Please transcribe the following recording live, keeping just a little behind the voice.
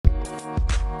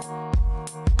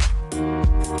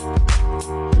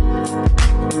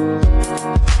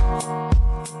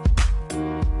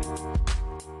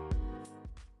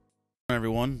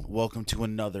everyone. Welcome to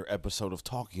another episode of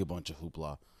Talking a Bunch of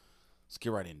Hoopla. Let's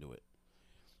get right into it.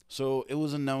 So, it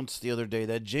was announced the other day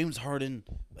that James Harden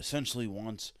essentially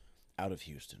wants out of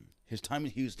Houston. His time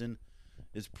in Houston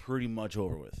is pretty much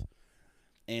over with.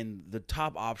 And the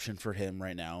top option for him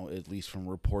right now, at least from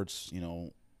reports,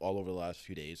 all over the last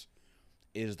few days,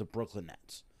 is the Brooklyn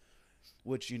Nets.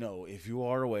 Which, if you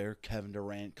are aware, Kevin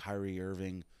Durant, Kyrie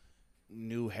Irving,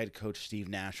 new head coach Steve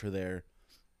Nash are there.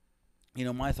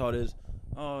 My thought is,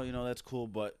 that's cool,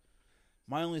 but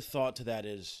my only thought to that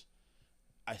is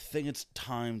I think it's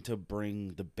time to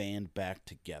bring the band back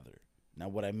together. Now,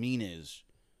 what I mean is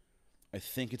I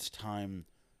think it's time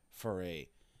for a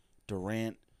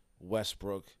Durant,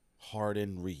 Westbrook,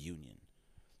 Harden reunion.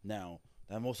 Now,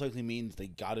 that most likely means they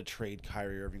got to trade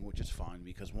Kyrie Irving, which is fine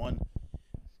because, one,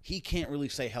 he can't really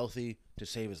stay healthy to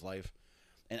save his life,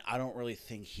 and I don't really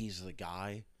think he's the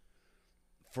guy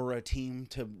for a team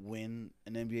to win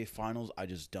an NBA Finals. I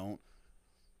just don't.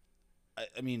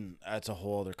 I mean, that's a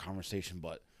whole other conversation,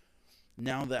 but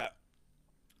now that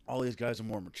all these guys are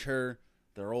more mature,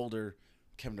 they're older,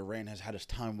 Kevin Durant has had his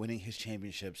time winning his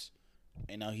championships,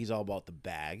 and now he's all about the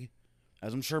bag,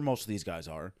 as I'm sure most of these guys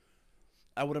are.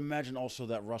 I would imagine also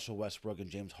that Russell Westbrook and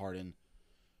James Harden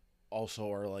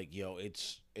also are like,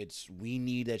 it's we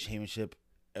need that championship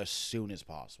as soon as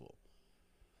possible.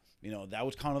 That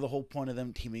was kind of the whole point of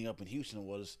them teaming up in Houston,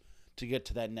 was to get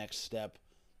to that next step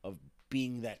of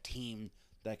being that team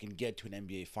that can get to an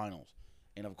NBA Finals.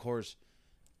 And of course,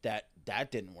 that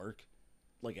didn't work,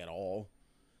 at all.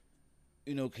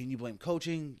 Can you blame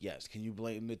coaching? Yes. Can you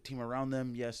blame the team around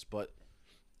them? Yes. But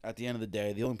at the end of the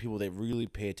day, the only people they really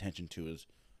pay attention to is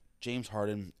James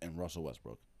Harden and Russell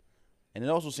Westbrook. And it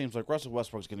also seems like Russell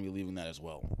Westbrook's going to be leaving that as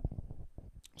well.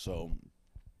 So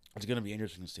it's going to be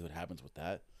interesting to see what happens with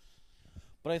that.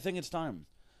 But I think it's time.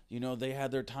 They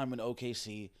had their time in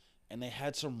OKC, and they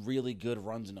had some really good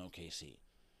runs in OKC.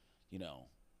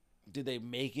 Did they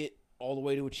make it all the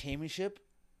way to a championship?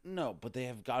 No, but they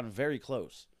have gotten very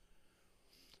close.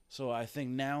 So I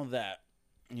think now that,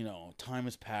 time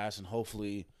has passed, and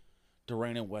hopefully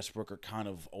Durant and Westbrook are kind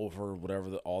of over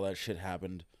whatever all that shit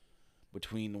happened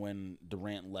between when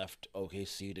Durant left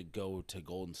OKC to go to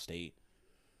Golden State,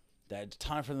 that it's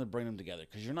time for them to bring them together.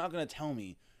 Because you're not going to tell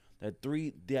me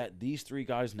that these three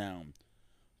guys now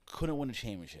couldn't win a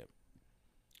championship.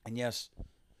 And yes,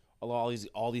 all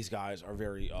these guys are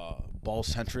very ball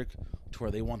centric, to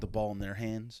where they want the ball in their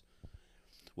hands,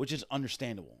 which is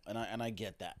understandable, and I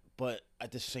get that. But at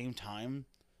the same time,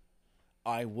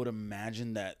 I would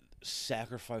imagine that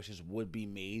sacrifices would be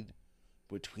made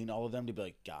between all of them to be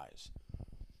like, guys,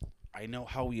 I know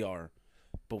how we are,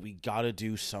 but we got to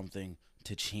do something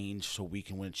to change so we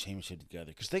can win a championship together.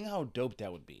 Because think how dope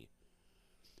that would be,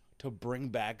 to bring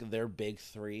back their big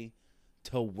three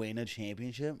to win a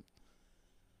championship.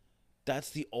 That's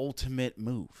the ultimate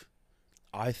move.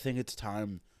 I think it's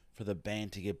time for the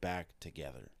band to get back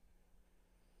together.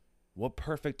 What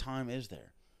perfect time is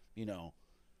there?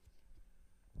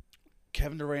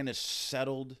 Kevin Durant is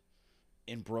settled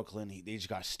in Brooklyn. They just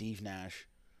got Steve Nash.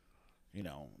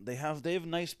 They have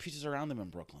nice pieces around them in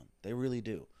Brooklyn. They really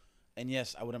do. And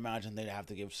yes, I would imagine they'd have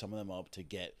to give some of them up to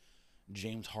get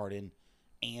James Harden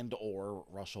and or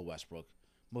Russell Westbrook.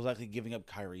 Most likely giving up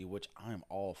Kyrie, which I'm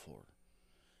all for.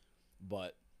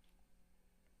 But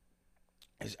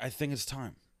I think it's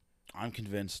time. I'm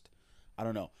convinced. I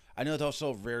don't know. I know it's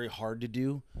also very hard to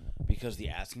do because the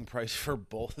asking price for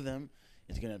both of them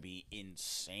is going to be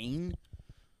insane.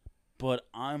 But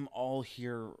I'm all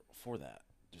here for that,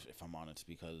 if I'm honest,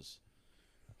 because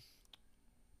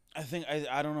I think,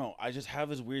 I don't know. I just have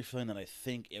this weird feeling that I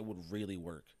think it would really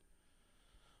work.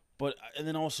 And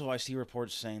then also I see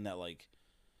reports saying that,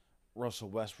 Russell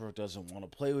Westbrook doesn't want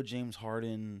to play with James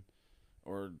Harden,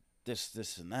 or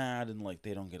this and that, and,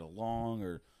 they don't get along,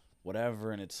 or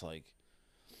whatever, and it's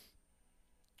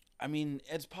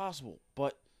it's possible,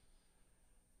 but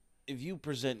if you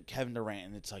present Kevin Durant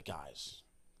and it's like, guys,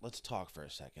 let's talk for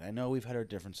a second. I know we've had our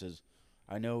differences.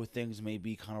 I know things may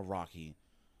be kind of rocky,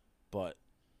 but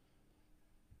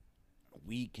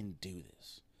we can do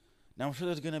this. Now, I'm sure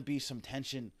there's going to be some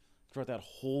tension throughout that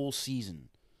whole season.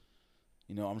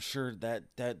 I'm sure that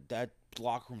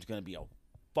locker room's going to be a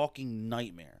fucking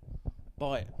nightmare.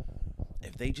 But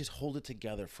if they just hold it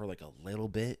together for a little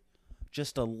bit,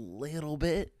 just a little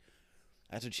bit,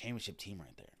 that's a championship team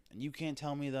right there. And you can't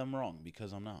tell me that I'm wrong,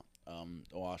 because I'm not.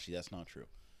 Actually, that's not true.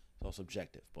 It's all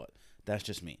subjective, but that's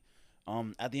just me.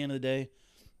 At the end of the day,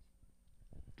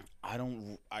 if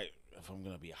I'm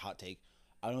going to be a hot take,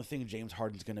 I don't think James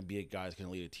Harden's going to be a guy that's going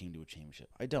to lead a team to a championship.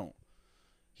 I don't.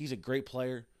 He's a great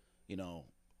player.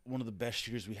 one of the best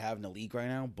shooters we have in the league right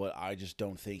now, but I just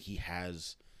don't think he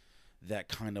has that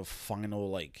kind of final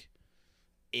like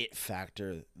it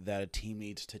factor that a team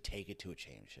needs to take it to a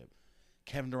championship.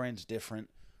 Kevin Durant's different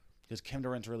because Kevin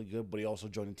Durant's really good, but he also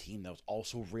joined a team that was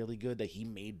also really good that he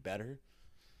made better.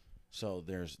 So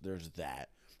there's that.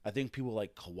 I think people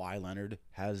like Kawhi Leonard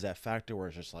has that factor where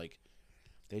it's just like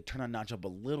they turn on notch up a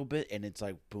little bit and it's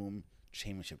like boom,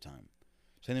 championship time.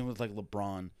 Same thing with like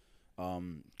LeBron,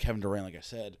 Kevin Durant, like I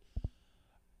said.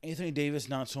 Anthony Davis,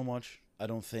 not so much. I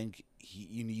don't think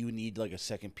you need like a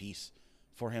second piece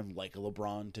for him like a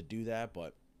LeBron to do that,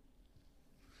 but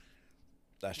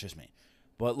that's just me.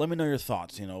 But let me know your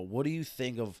thoughts. What do you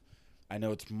think of? I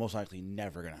know it's most likely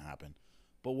never gonna happen,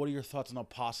 but what are your thoughts on a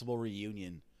possible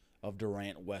reunion of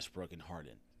Durant, Westbrook, and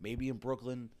Harden? Maybe in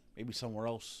Brooklyn, maybe somewhere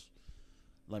else.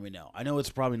 Let me know. I know it's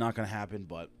probably not gonna happen,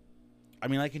 but I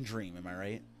mean, I can dream. Am I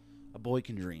right? A boy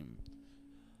can dream.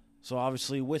 So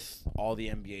obviously, with all the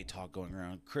NBA talk going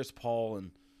around, Chris Paul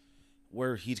and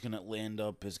where he's gonna land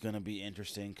up is gonna be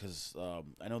interesting because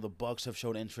I know the Bucks have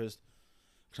showed interest.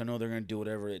 Because I know they're gonna do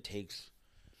whatever it takes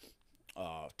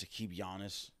to keep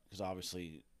Giannis. Because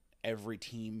obviously, every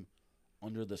team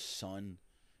under the sun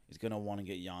is gonna want to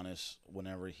get Giannis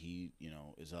whenever he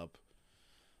is up.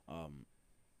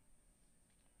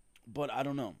 But I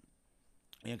don't know.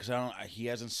 Because he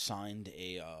hasn't signed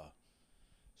a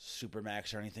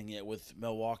supermax or anything yet with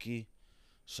Milwaukee.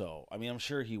 So, I mean, I'm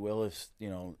sure he will if,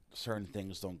 certain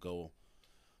things don't go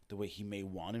the way he may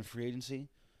want in free agency.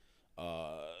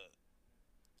 I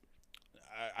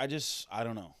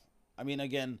don't know. I mean,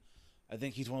 again, I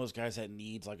think he's one of those guys that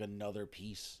needs, like, another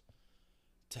piece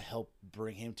to help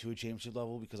bring him to a championship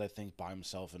level because I think by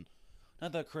himself, and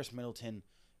not that Chris Middleton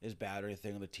is bad or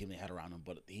anything on the team they had around him,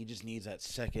 but he just needs that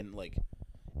second, like,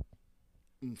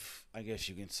 oomph, I guess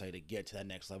you can say, to get to that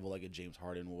next level like a James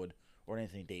Harden would or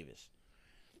Anthony Davis.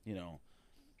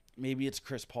 Maybe it's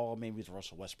Chris Paul, maybe it's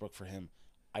Russell Westbrook for him.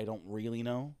 I don't really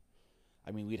know.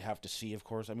 I mean, we'd have to see, of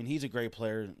course. I mean, he's a great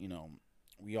player.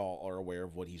 We all are aware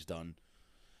of what he's done.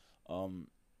 I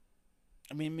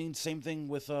mean, same thing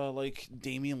with like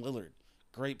Damian Lillard,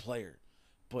 great player.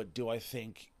 But do I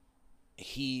think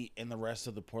he and the rest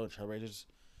of the Portland Trailblazers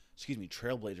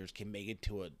can make it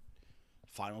to a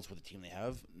finals with the team they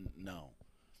have? No.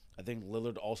 I think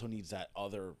Lillard also needs that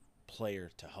other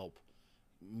player to help.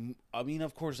 I mean,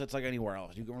 of course, that's like anywhere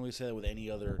else. You can really say that with any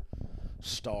other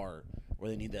star where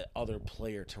they need that other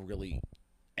player to really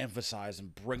emphasize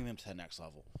and bring them to the next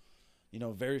level.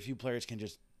 Very few players can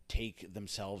just take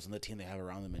themselves and the team they have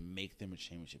around them and make them a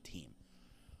championship team.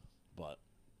 But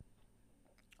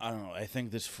I don't know. I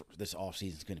think this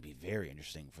offseason is going to be very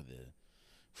interesting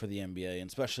for the NBA, and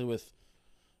especially with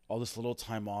all this little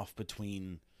time off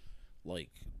between,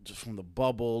 like, just from the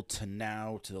bubble to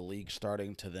now to the league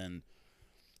starting to then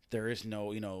there is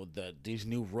no, these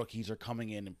new rookies are coming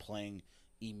in and playing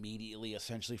immediately,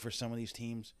 essentially, for some of these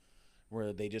teams,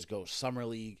 where they just go summer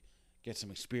league, get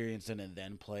some experience in, and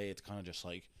then play. It's kind of just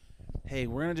like, hey,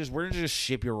 we're gonna just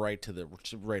ship you right to the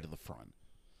front.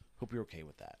 Hope you're okay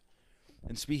with that.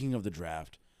 And speaking of the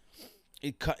draft,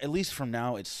 at least from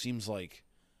now, it seems like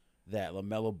that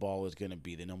LaMelo Ball is going to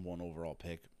be the number 1 overall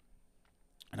pick.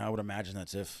 And I would imagine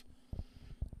that's if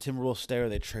Timberwolves stay or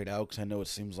they trade out, because I know it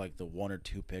seems like the 1 or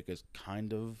 2 pick is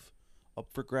kind of up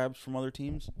for grabs from other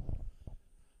teams.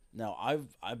 Now,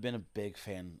 I've been a big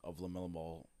fan of LaMelo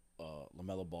Ball,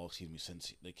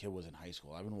 since the kid was in high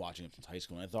school. I've been watching him since high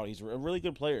school, and I thought he's a really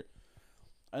good player.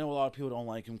 I know a lot of people don't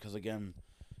like him because, again,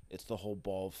 it's the whole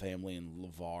Ball family, and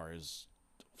LeVar is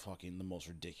fucking the most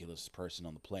ridiculous person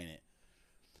on the planet.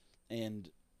 And,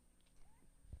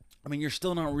 I mean, you're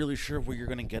still not really sure what you're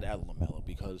going to get out of LaMelo,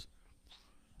 because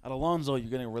at Alonzo, you're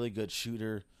getting a really good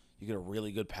shooter. You get a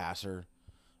really good passer.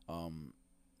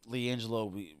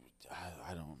 LiAngelo,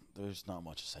 there's not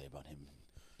much to say about him.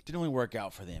 Didn't really work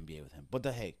out for the NBA with him. But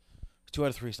hey, 2 out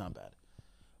of 3 is not bad.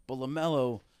 But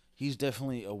LaMelo, he's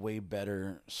definitely a way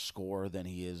better scorer than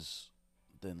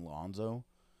Lonzo.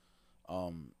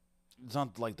 It's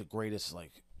not like the greatest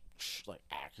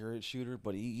accurate shooter,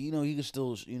 but he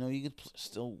can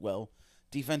still well.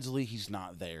 Defensively, he's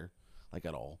not there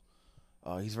at all.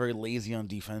 He's very lazy on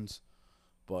defense,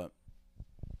 but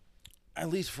at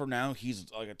least for now,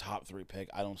 he's like a top 3 pick.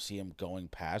 I don't see him going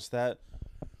past that.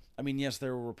 I mean, yes,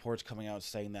 there were reports coming out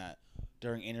saying that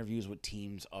during interviews with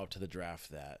teams up to the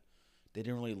draft that they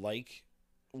didn't really like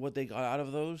what they got out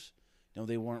of those.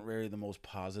 They weren't really the most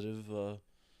positive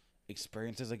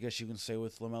experiences, I guess you can say,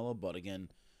 with LaMelo. But again,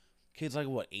 kids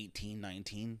 18,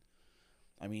 19.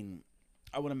 I mean,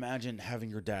 I would imagine having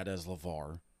your dad as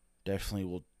LeVar definitely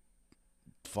will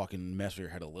fucking mess with your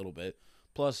head a little bit.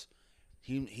 Plus,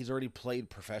 he's already played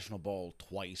professional ball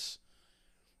twice,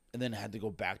 and then had to go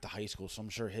back to high school. So I'm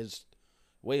sure his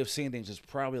way of seeing things is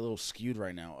probably a little skewed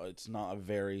right now. It's not a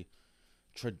very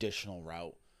traditional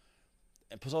route.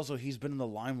 And plus, also, he's been in the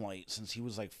limelight since he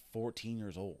was like 14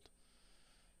 years old.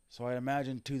 So I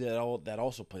imagine too that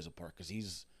also plays a part because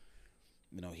he's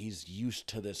used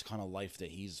to this kind of life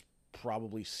that he's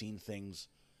probably seen things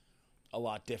a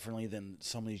lot differently than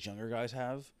some of these younger guys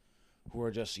have, who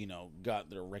are just got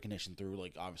their recognition through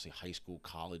like obviously high school,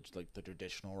 college, like the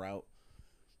traditional route,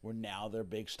 where now they're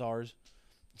big stars.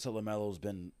 So LaMelo's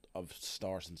been a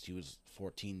star since he was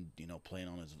 14, playing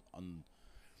on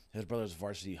his brother's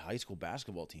varsity high school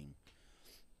basketball team.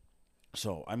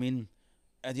 So I mean,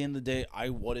 at the end of the day, I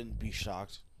wouldn't be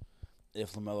shocked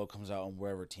if LaMelo comes out on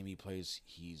wherever team he plays,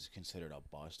 he's considered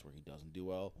a bust where he doesn't do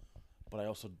well. But I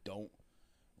also don't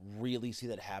really see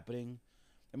that happening.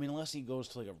 I mean, unless he goes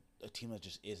to like a team that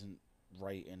just isn't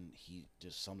right and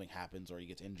something happens or he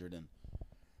gets injured and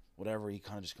whatever, he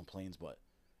kind of just complains. But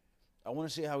I want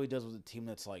to see how he does with a team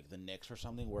that's like the Knicks or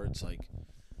something, where it's like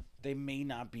they may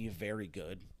not be very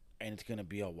good and it's going to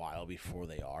be a while before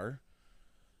they are.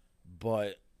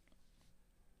 But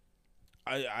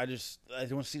I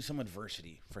want to see some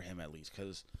adversity for him at least,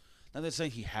 because not that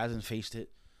saying he hasn't faced it,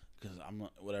 because I'm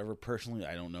not, whatever, personally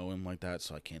I don't know him like that,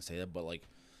 so I can't say that, but like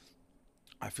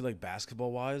I feel like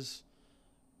basketball wise,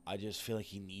 I just feel like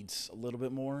he needs a little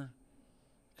bit more,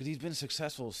 because he's been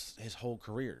successful his whole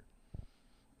career.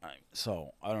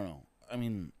 So I don't know. I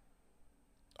mean,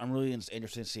 I'm really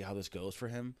interested to see how this goes for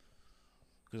him,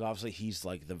 because obviously he's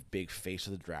like the big face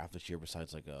of the draft this year,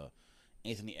 besides like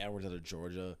Anthony Edwards out of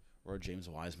Georgia or James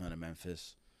Wiseman out of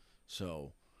Memphis.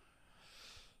 So,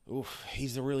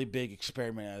 he's a really big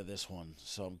experiment out of this one.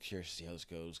 So I'm curious to see how this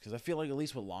goes, because I feel like at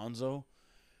least with Lonzo,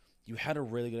 you had a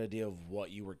really good idea of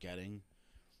what you were getting.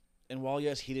 And while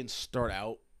yes, he didn't start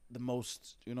out the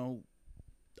most,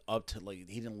 up to like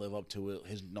he didn't live up to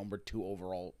his number 2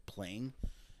 overall playing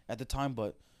at the time,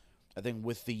 but I think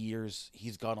with the years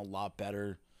he's gotten a lot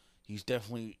better. He's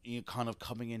definitely kind of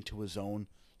coming into his own,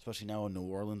 especially now in New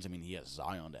Orleans. I mean, he has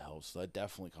Zion to help, so that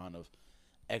definitely kind of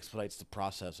expedites the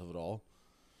process of it all.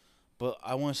 But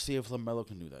I want to see if LaMelo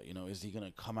can do that. Is he going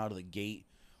to come out of the gate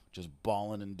just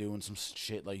balling and doing some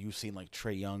shit like you've seen like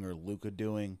Trae Young or Luka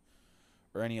doing,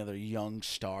 or any other young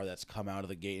star that's come out of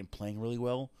the gate and playing really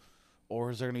well?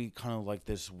 Or is there going to be kind of like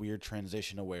this weird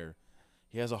transition to where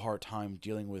he has a hard time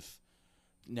dealing with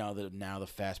now the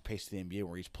fast pace of the NBA,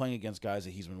 where he's playing against guys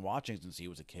that he's been watching since he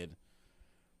was a kid?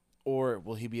 Or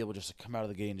will he be able just to come out of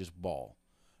the gate and just ball?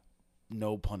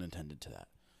 No pun intended to that.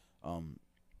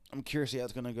 I'm curious to see how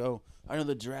it's going to go. I know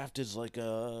the draft is like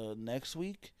next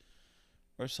week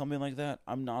or something like that.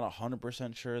 I'm not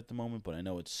 100% sure at the moment, but I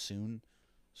know it's soon.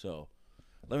 So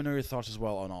let me know your thoughts as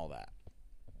well on all that.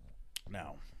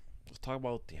 Now, let's talk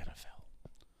about the NFL.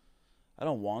 I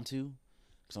don't want to,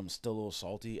 because I'm still a little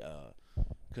salty,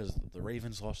 because the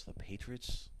Ravens lost to the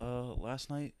Patriots last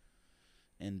night.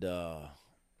 And that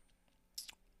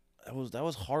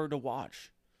was hard to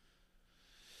watch.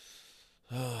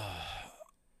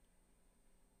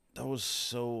 That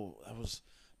was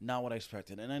not what I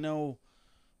expected. And I know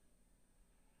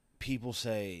people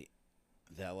say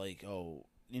that, like,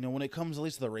 when it comes at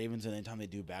least to the Ravens and anytime they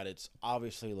do bad, it's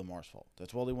obviously Lamar's fault.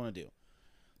 That's all they want to do.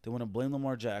 They want to blame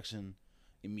Lamar Jackson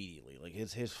immediately. Like,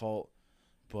 it's his fault.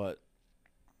 But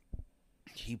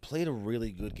he played a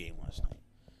really good game last night.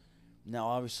 Now,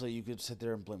 obviously, you could sit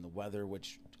there and blame the weather,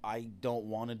 which I don't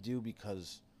want to do,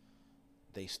 because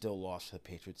they still lost to the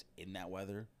Patriots in that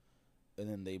weather. And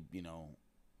then they,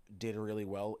 did really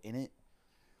well in it.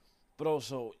 But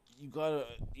also, you gotta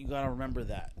remember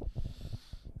that.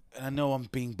 And I know I'm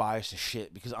being biased as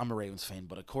shit because I'm a Ravens fan,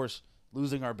 but of course,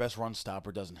 losing our best run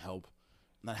stopper doesn't help.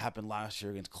 And that happened last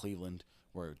year against Cleveland,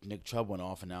 where Nick Chubb went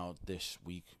off, and now this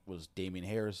week was Damian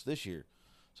Harris this year.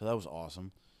 So that was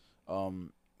awesome.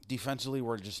 Defensively,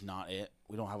 we're just not it.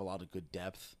 We don't have a lot of good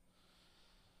depth.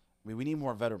 I mean, we need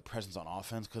more veteran presence on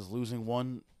offense, because losing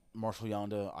one, Marshall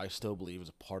Yanda, I still believe is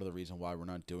a part of the reason why we're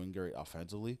not doing great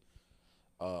offensively.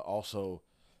 Also,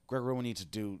 Greg Roman needs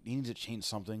to change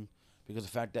something, because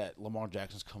the fact that Lamar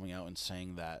Jackson's coming out and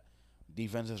saying that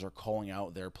defenses are calling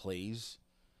out their plays,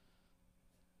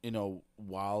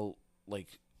 while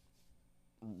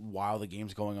the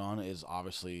game's going on, is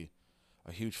obviously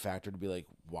a huge factor to be like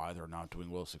why they're not doing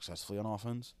well successfully on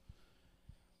offense.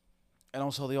 And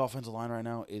also, the offensive line right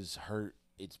now is hurt.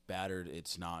 It's battered.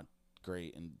 It's not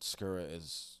great. And Skura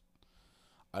is,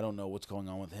 I don't know what's going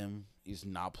on with him. He's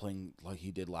not playing like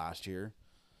he did last year.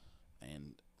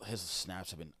 And his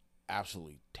snaps have been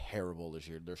absolutely terrible this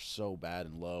year. They're so bad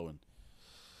and low. And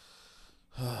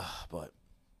But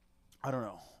I don't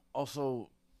know. Also,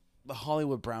 the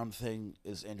Hollywood Brown thing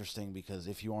is interesting because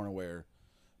if you aren't aware,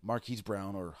 Marquise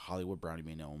Brown, or Hollywood Brown, you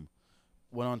may know him,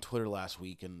 went on Twitter last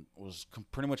week and was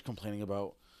pretty much complaining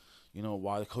about,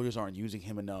 why the coaches aren't using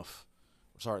him enough.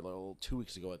 Sorry, like 2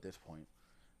 weeks ago at this point,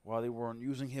 why they weren't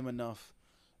using him enough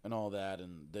and all that.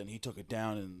 And then he took it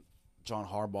down, and John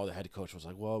Harbaugh, the head coach, was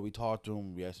like, well, we talked to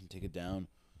him, we asked him to take it down,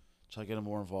 try to get him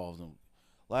more involved. And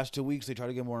last 2 weeks, they tried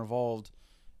to get more involved,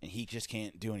 and he just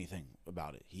can't do anything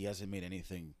about it. He hasn't made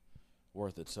anything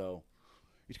worth it. So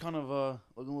he's kind of looking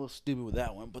a little stupid with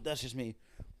that one, but that's just me.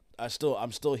 I'm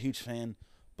still a huge fan,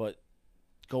 but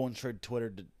going straight to Twitter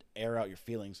to air out your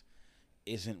feelings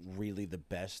isn't really the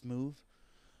best move.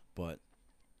 But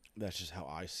that's just how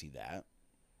I see that.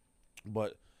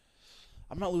 But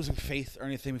I'm not losing faith or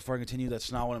anything before I continue.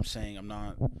 That's not what I'm saying. I'm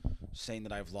not saying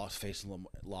that I've lost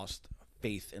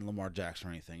faith in Lamar Jackson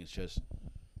or anything. It's just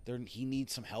he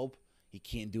needs some help. He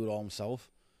can't do it all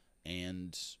himself.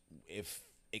 And if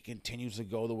it continues to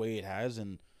go the way it has,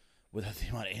 and with the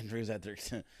amount of injuries that they're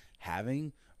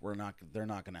having, they're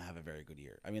not going to have a very good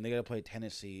year. I mean, they got to play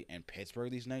Tennessee and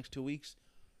Pittsburgh these next 2 weeks.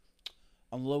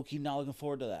 I'm low-key not looking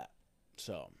forward to that.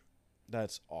 So,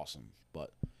 that's awesome.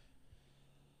 But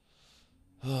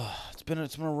it's been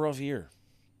a rough year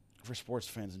for sports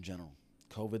fans in general.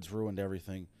 COVID's ruined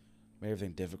everything, made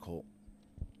everything difficult.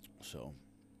 So,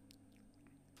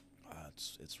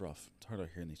 it's rough. It's hard out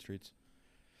here in these streets.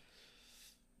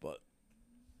 But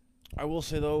I will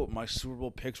say, though, my Super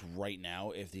Bowl picks right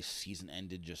now, if the season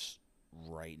ended just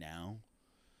right now,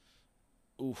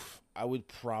 I would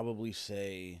probably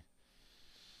say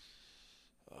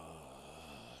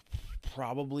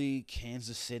probably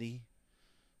Kansas City,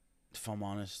 if I'm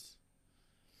honest.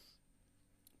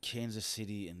 Kansas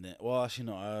City, and then, well, actually,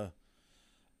 no,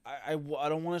 I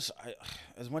don't want to,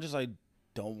 as much as I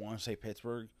don't want to say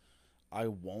Pittsburgh, I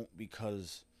won't,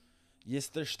 because, yes,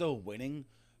 they're still winning,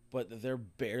 but they're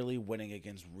barely winning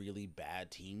against really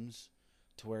bad teams,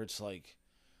 to where it's like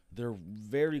they're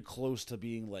very close to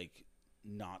being like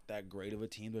not that great of a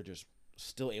team. They're just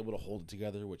still able to hold it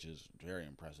together, which is very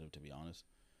impressive, to be honest.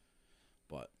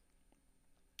 But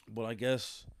I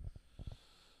guess,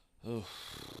 I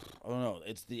don't know.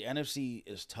 It's the NFC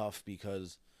is tough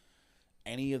because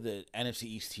any of the NFC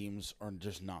East teams are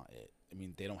just not it. I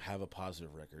mean, they don't have a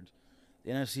positive record.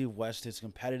 The NFC West is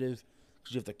competitive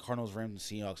because you have the Cardinals,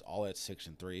 Rams, and Seahawks all at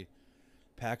 6-3.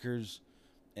 Packers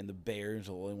and the Bears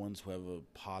are the only ones who have a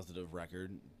positive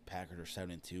record. Packers are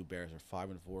 7-2. Bears are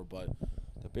 5-4. But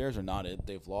the Bears are not it.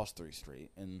 They've lost 3 straight,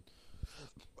 and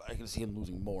I can see them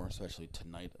losing more, especially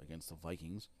tonight against the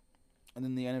Vikings. And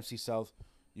then the NFC South,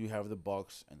 you have the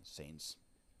Bucs and Saints.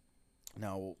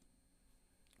 Now,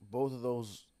 both of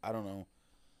those, I don't know.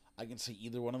 I can see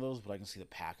either one of those, but I can see the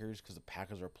Packers because the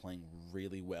Packers are playing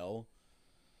really well.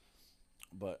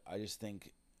 But I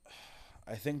think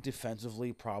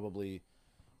defensively, probably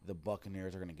the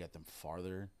Buccaneers are going to get them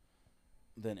farther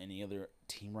than any other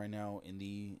team right now in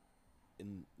the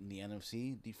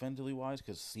NFC defensively wise,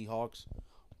 because Seahawks,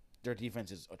 their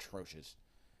defense is atrocious.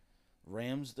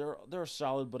 Rams, they're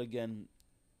solid, but again,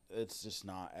 it's just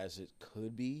not as it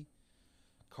could be.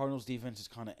 Cardinals defense is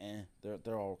kind of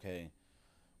they're all okay.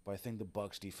 But I think the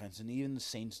Bucs defense and even the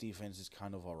Saints defense is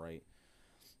kind of all right.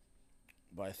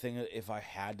 But I think if I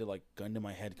had to, like, gun to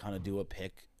my head, kind of do a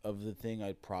pick of the thing,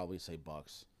 I'd probably say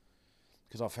Bucs.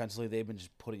 Because offensively, they've been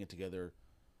just putting it together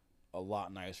a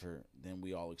lot nicer than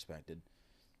we all expected.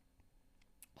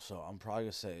 So I'm probably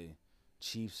going to say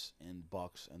Chiefs and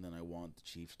Bucs, and then I want the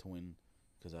Chiefs to win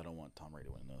because I don't want Tom Brady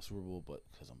to win the Super Bowl, but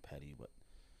because I'm petty. But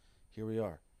here we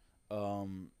are.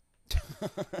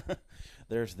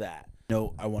 There's that.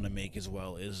 Note I want to make as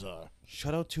well is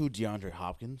shout out to DeAndre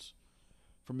Hopkins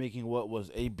for making what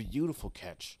was a beautiful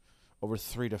catch over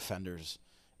 3 defenders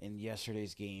in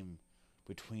yesterday's game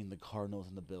between the Cardinals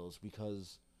and the Bills,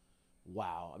 because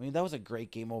wow, I mean, that was a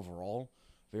great game overall,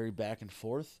 very back and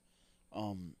forth.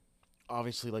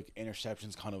 Obviously, like,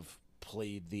 interceptions kind of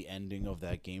played the ending of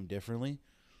that game differently,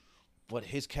 but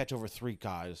his catch over 3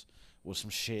 guys was some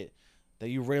shit that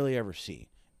you rarely ever see.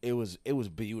 It was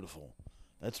beautiful.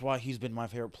 That's why he's been my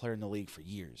favorite player in the league for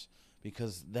years,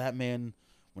 because that man,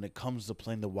 when it comes to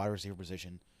playing the wide receiver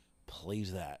position,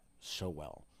 plays that so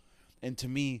well. And to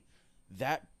me,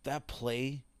 that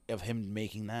play of him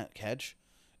making that catch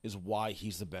is why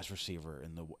he's the best receiver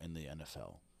in the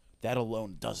NFL. That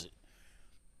alone does it.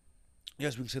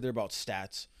 Yes, we can say they're about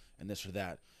stats and this or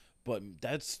that, but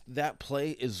that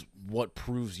play is what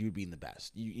proves you being the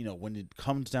best. You know, when it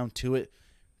comes down to it,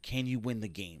 can you win the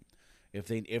game?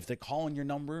 If they're calling your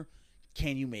number,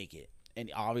 can you make it?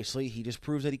 And obviously, he just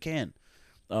proves that he can.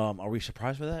 Are we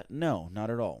surprised by that? No, not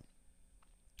at all.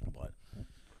 But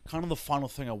kind of the final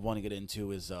thing I want to get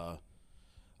into is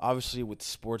obviously with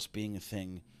sports being a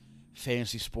thing,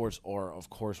 fantasy sports are of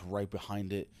course right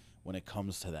behind it when it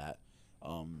comes to that.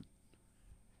 Um,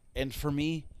 and for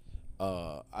me,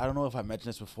 I don't know if I mentioned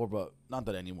this before, but not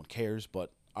that anyone cares,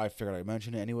 but I figured I'd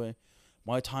mention it anyway.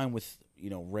 My time with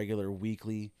regular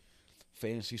weekly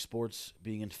fantasy sports,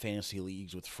 being in fantasy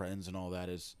leagues with friends and all that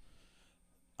is,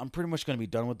 I'm pretty much going to be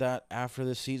done with that after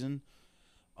this season.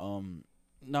 Um,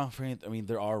 Not for anything. I mean,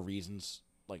 there are reasons,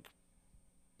 like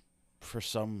for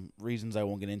some reasons I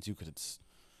won't get into because it's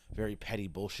very petty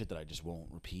bullshit that I just won't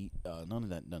repeat. None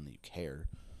that you care.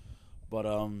 But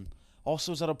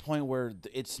also it's at a point where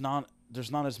it's not.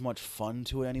 There's not as much fun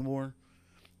to it anymore.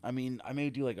 I mean, I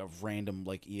may do like a random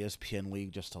like ESPN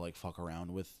league just to like fuck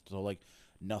around with, so like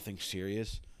nothing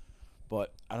serious.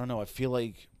 But I don't know. I feel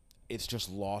like it's just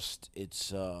lost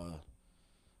its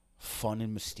fun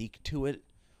and mystique to it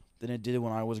than it did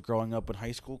when I was growing up in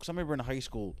high school. Because I remember in high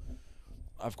school,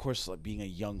 of course, like being a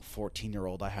young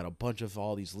 14-year-old, I had a bunch of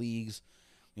all these leagues.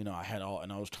 I had all,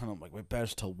 and I was trying to like my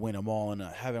best to win them all and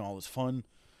having all this fun.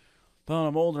 But when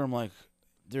I'm older, I'm like,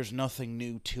 there's nothing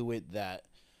new to it that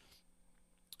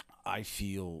I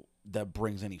feel that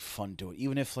brings any fun to it.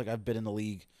 Even if like I've been in the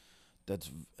league,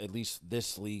 that's at least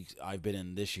this league I've been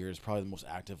in this year is probably the most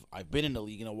active I've been in the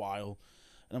league in a while,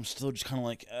 and I'm still just kind of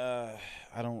like,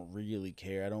 I don't really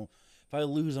care. I don't. If I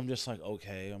lose, I'm just like,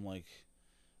 okay. I'm like,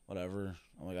 whatever.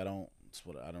 I'm like, I don't. It's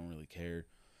what I don't really care.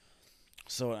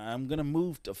 So I'm gonna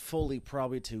move to fully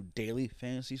probably to daily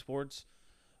fantasy sports.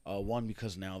 One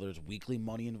because now there's weekly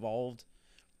money involved,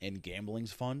 and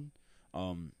gambling's fun.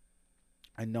 Um,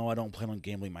 I know I don't plan on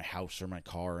gambling my house or my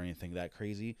car or anything that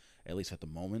crazy, at least at the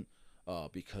moment,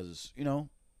 because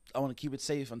I want to keep it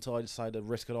safe until I decide to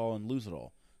risk it all and lose it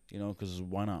all. Because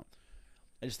why not?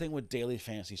 I just think with daily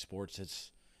fantasy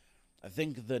sports, I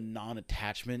think the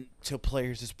non-attachment to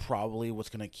players is probably what's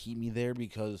going to keep me there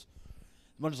because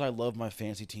as much as I love my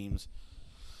fantasy teams,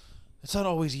 it's not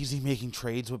always easy making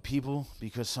trades with people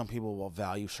because some people will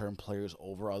value certain players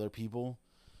over other people,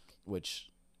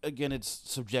 which, again, it's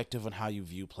subjective on how you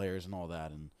view players and all that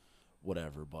and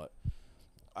whatever, but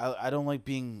I don't like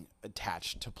being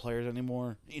attached to players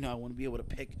anymore. I want to be able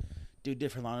to do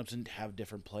different lineups and have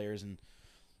different players and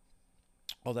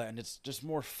all that, and it's just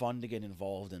more fun to get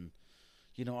involved in.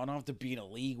 I don't have to be in a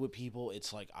league with people.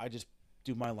 It's like I just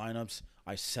do my lineups,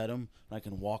 I set them, and I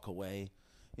can walk away.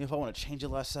 If I want to change it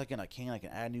last second, I can. I can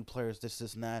add new players, this,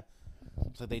 and that.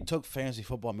 It's like they took fantasy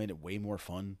football and made it way more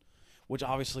fun, which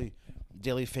obviously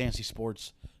daily fantasy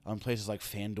sports on places like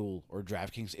FanDuel or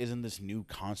DraftKings isn't this new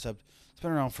concept. It's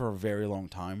been around for a very long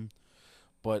time,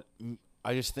 but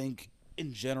I just think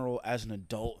in general as an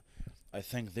adult, I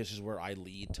think this is where I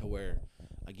lead to where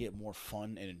I get more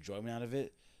fun and enjoyment out of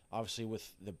it. Obviously,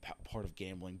 with the part of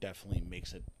gambling, definitely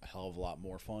makes it a hell of a lot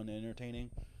more fun and entertaining.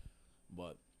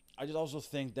 But I just also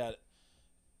think that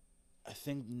I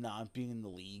think not being in the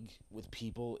league with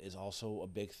people is also a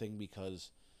big thing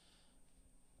because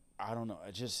I don't know.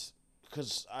 I just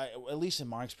because I at least in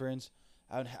my experience,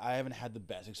 I haven't had the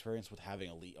best experience with having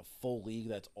a full league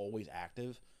that's always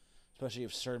active, especially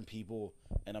if certain people,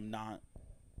 and I'm not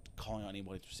calling out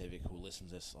anybody specific who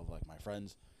listens to this of like my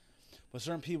friends, but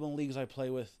certain people in leagues I play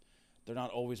with, they're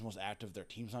not always most active. Their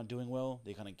team's not doing well.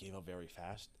 They kind of gave up very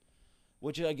fast,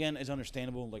 which again is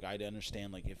understandable. Like I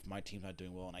understand, like if my team's not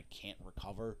doing well and I can't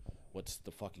recover, what's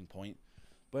the fucking point?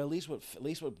 But at least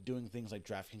with doing things like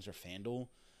DraftKings or FanDuel,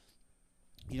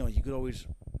 you could always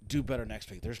do better next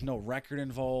week. There's no record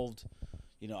involved.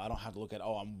 I don't have to look at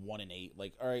I'm 1-8.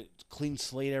 Like, all right, clean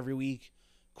slate every week.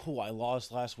 Cool. I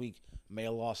lost last week. May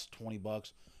have lost $20,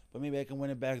 but maybe I can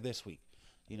win it back this week.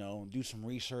 Do some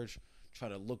research, try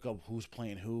to look up who's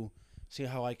playing who, see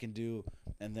how I can do,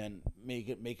 and then make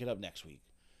it up next week.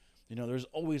 There's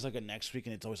always like a next week,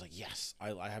 and it's always like, yes,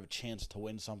 I have a chance to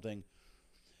win something.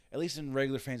 At least in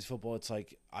regular fantasy football, it's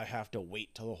like I have to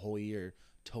wait till the whole year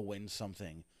to win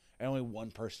something, and only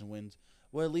one person wins.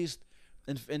 Well, at least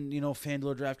in FanDuel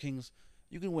or DraftKings,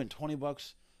 you can win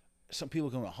 $20. Some people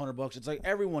can win $100. It's like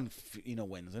everyone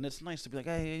wins, and it's nice to be like,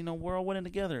 hey, we're all winning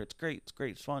together. It's great.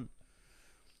 It's fun.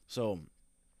 So,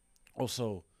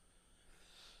 also,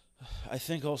 I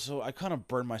think I kind of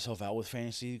burned myself out with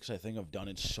fantasy because I think I've done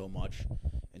it so much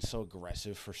and so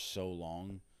aggressive for so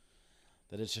long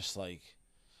that it's just like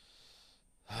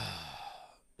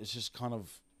it's kind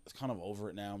of over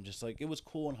it now. I'm just like, it was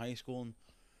cool in high school,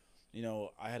 and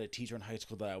I had a teacher in high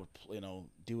school that I would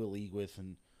do a league with,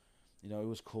 and it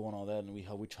was cool and all that, and we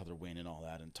help each other win and all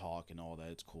that and talk and all that.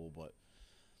 It's cool, but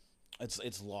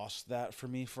it's lost that for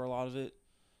me for a lot of it.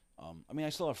 I mean, I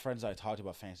still have friends that I talked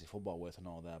about fantasy football with and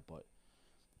all that, but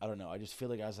I don't know. I just feel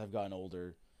like as I've gotten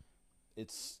older,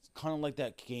 it's kind of like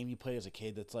that game you play as a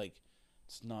kid that's like,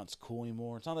 it's not as cool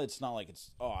anymore. It's not that it's not like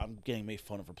it's, oh, I'm getting made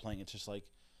fun of for playing. It's just like,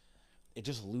 it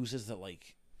just loses that,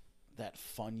 like, that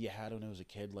fun you had when I was a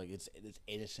kid. Like, it's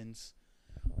innocence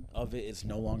of it. It's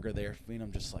no longer there for me. And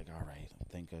I'm just like, all right, I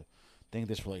think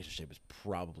this relationship is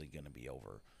probably going to be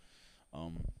over.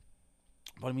 Um,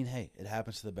 but I mean, hey, it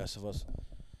happens to the best of us.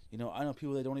 I know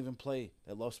people that don't even play,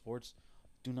 that love sports,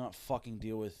 do not fucking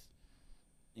deal with,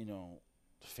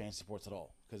 fantasy sports at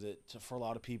all. Because for a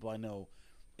lot of people I know,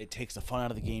 it takes the fun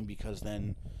out of the game because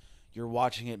then you're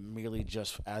watching it merely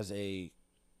just as a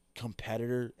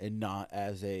competitor and not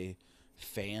as a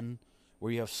fan,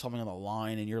 where you have something on the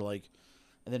line and you're like,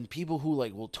 and then people who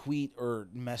like will tweet or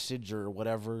message or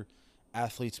whatever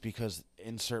athletes because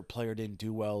insert player didn't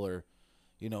do well or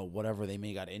whatever, they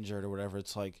may got injured or whatever.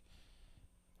 It's like,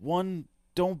 one,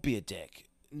 don't be a dick.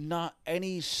 Not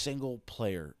any single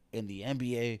player in the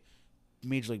NBA,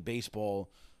 Major League Baseball,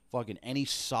 fucking any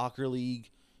soccer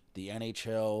league, the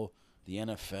NHL, the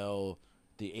NFL,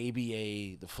 the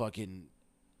ABA, the fucking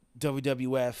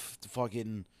WWF, the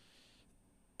fucking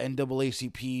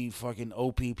NAACP, fucking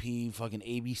OPP, fucking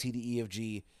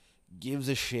ABCDEFG gives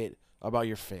a shit about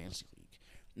your fantasy league.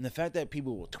 And the fact that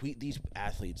people will tweet these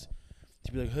athletes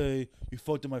to be like, hey, you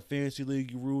fucked up my fantasy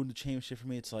league, you ruined the championship for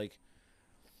me. It's like,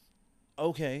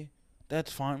 okay,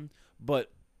 that's fine,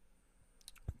 but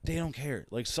they don't care.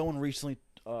 Like, someone recently,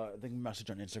 I think,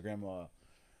 messaged on Instagram,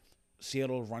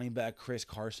 Seattle running back Chris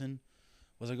Carson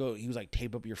was like, oh, he was like,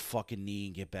 tape up your fucking knee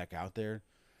and get back out there.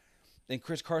 And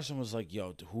Chris Carson was like,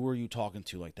 yo, who are you talking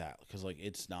to like that? Because, like,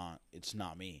 it's not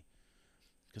me.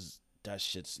 Because that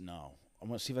shit's, no. I'm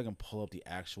going to see if I can pull up the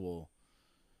actual,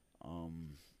 what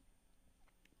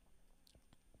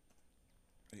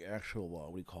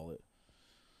do you call it?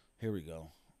 Here we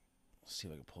go. Let's see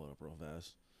if I can pull it up real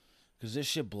fast. Because this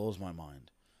shit blows my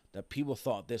mind. That people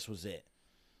thought this was it.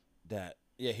 That,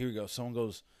 yeah, here we go. Someone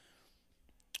goes,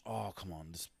 oh, come on,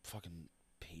 this fucking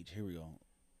page. Here we go.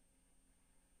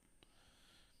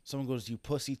 Someone goes, you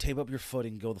pussy, tape up your foot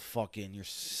and go the fuck in. You're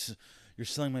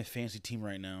selling my fantasy team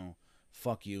right now.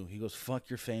 Fuck you. He goes, fuck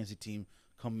your fantasy team.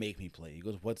 Come make me play. He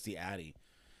goes, what's the addy?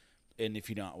 And if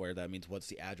you're not aware, that means what's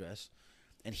the address?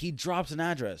 And he drops an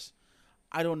address.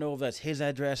 I don't know if that's his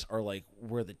address or like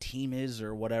where the team is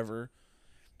or whatever.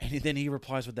 And then he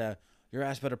replies with that, your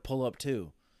ass better pull up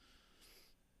too.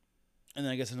 And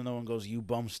then I guess another one goes, you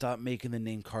bum, stop making the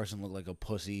name Carson look like a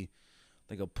pussy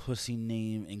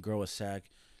name and grow a sack.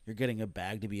 You're getting a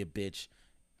bag to be a bitch.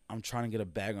 I'm trying to get a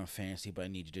bag on fantasy, but I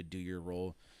need you to do your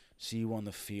role. See you on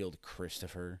the field,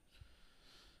 Christopher.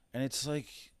 And it's like,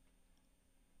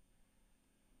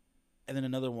 and then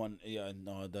another one, yeah,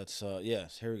 no, that's,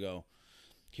 yes, here we go.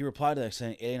 He replied to that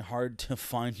saying, it ain't hard to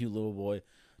find you, little boy.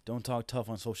 Don't talk tough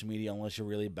on social media unless you're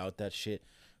really about that shit.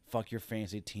 Fuck your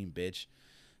fantasy team, bitch.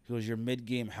 He goes, you're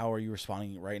mid-game. How are you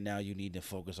responding right now? You need to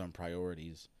focus on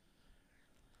priorities.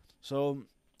 So,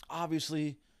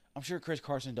 obviously, I'm sure Chris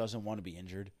Carson doesn't want to be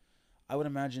injured. I would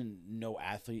imagine no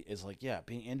athlete is like, yeah,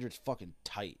 being injured is fucking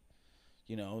tight.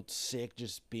 It's sick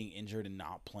just being injured and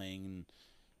not playing and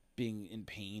being in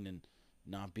pain and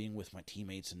not being with my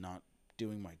teammates and not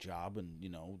doing my job. And,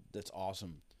 that's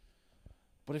awesome.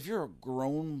 But if you're a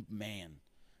grown man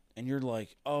and you're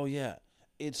like, oh, yeah,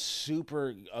 it's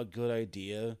super a good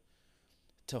idea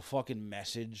to fucking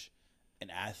message an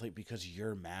athlete because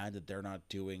you're mad that they're not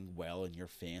doing well in your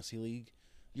fantasy league,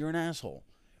 you're an asshole.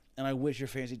 And I wish your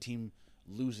fantasy team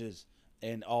loses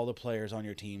and all the players on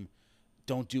your team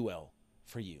don't do well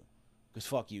for you. Because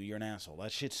fuck you, you're an asshole.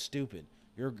 That shit's stupid.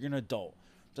 You're an adult.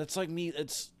 That's like me,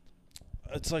 it's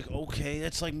like, okay,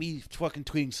 that's like me fucking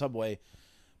tweeting Subway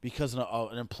because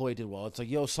an employee did well. It's like,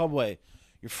 yo, Subway,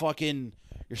 your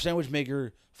sandwich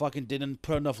maker fucking didn't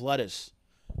put enough lettuce.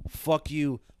 Fuck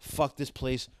you. Fuck this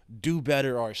place. Do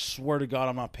better, or I swear to God,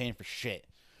 I'm not paying for shit.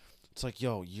 It's like,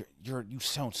 yo, you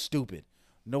sound stupid.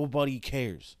 Nobody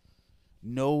cares.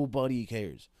 Nobody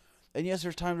cares. And yes,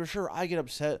 there's times where sure I get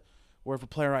upset where if a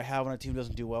player I have on a team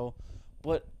doesn't do well,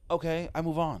 but okay, I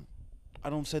move on. I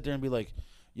don't sit there and be like,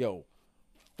 yo,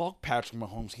 fuck Patrick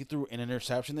Mahomes. He threw an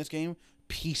interception this game.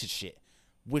 Piece of shit.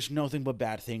 Wish nothing but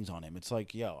bad things on him. It's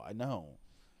like, yo, I know.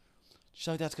 Just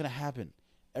like that's gonna happen.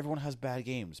 Everyone has bad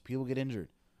games. People get injured.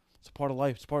 It's a part of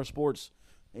life. It's a part of sports.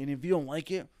 And if you don't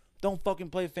like it, don't fucking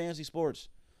play fantasy sports.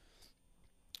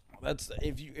 That's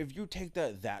if you take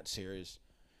that serious,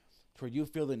 for you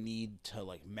feel the need to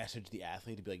like message the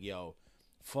athlete to be like, yo,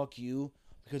 fuck you,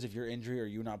 because of your injury or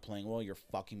you not playing well, you're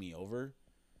fucking me over.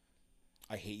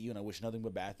 I hate you and I wish nothing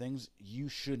but bad things, you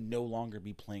should no longer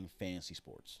be playing fantasy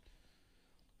sports.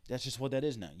 That's just what that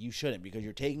is now. You shouldn't, because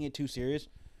you're taking it too serious.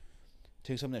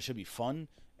 Take something that should be fun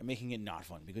and making it not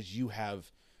fun because you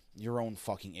have your own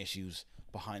fucking issues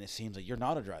behind the scenes that you're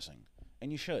not addressing,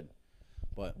 and you should.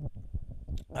 But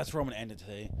that's where I'm going to end it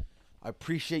today. I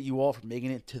appreciate you all for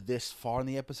making it to this far in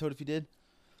the episode if you did.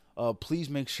 Please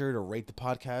make sure to rate the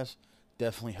podcast.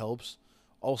 Definitely helps.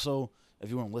 Also, if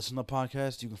you want to listen to the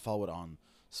podcast, you can follow it on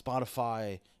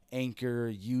Spotify,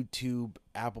 Anchor, YouTube,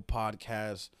 Apple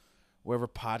Podcasts, wherever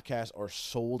podcasts are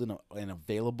sold and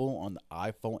available on the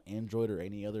iPhone, Android, or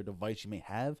any other device you may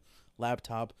have,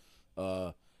 laptop,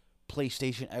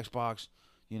 PlayStation, Xbox,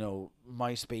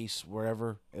 MySpace,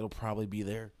 wherever, it'll probably be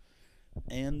there.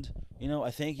 And,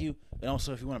 I thank you. And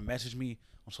also, if you want to message me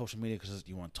on social media because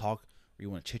you want to talk, or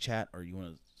you want to chit-chat, or you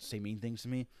want to say mean things to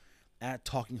me, at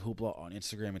Talking Hoopla on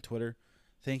Instagram and Twitter.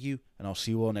 Thank you, and I'll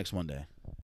see you all next Monday.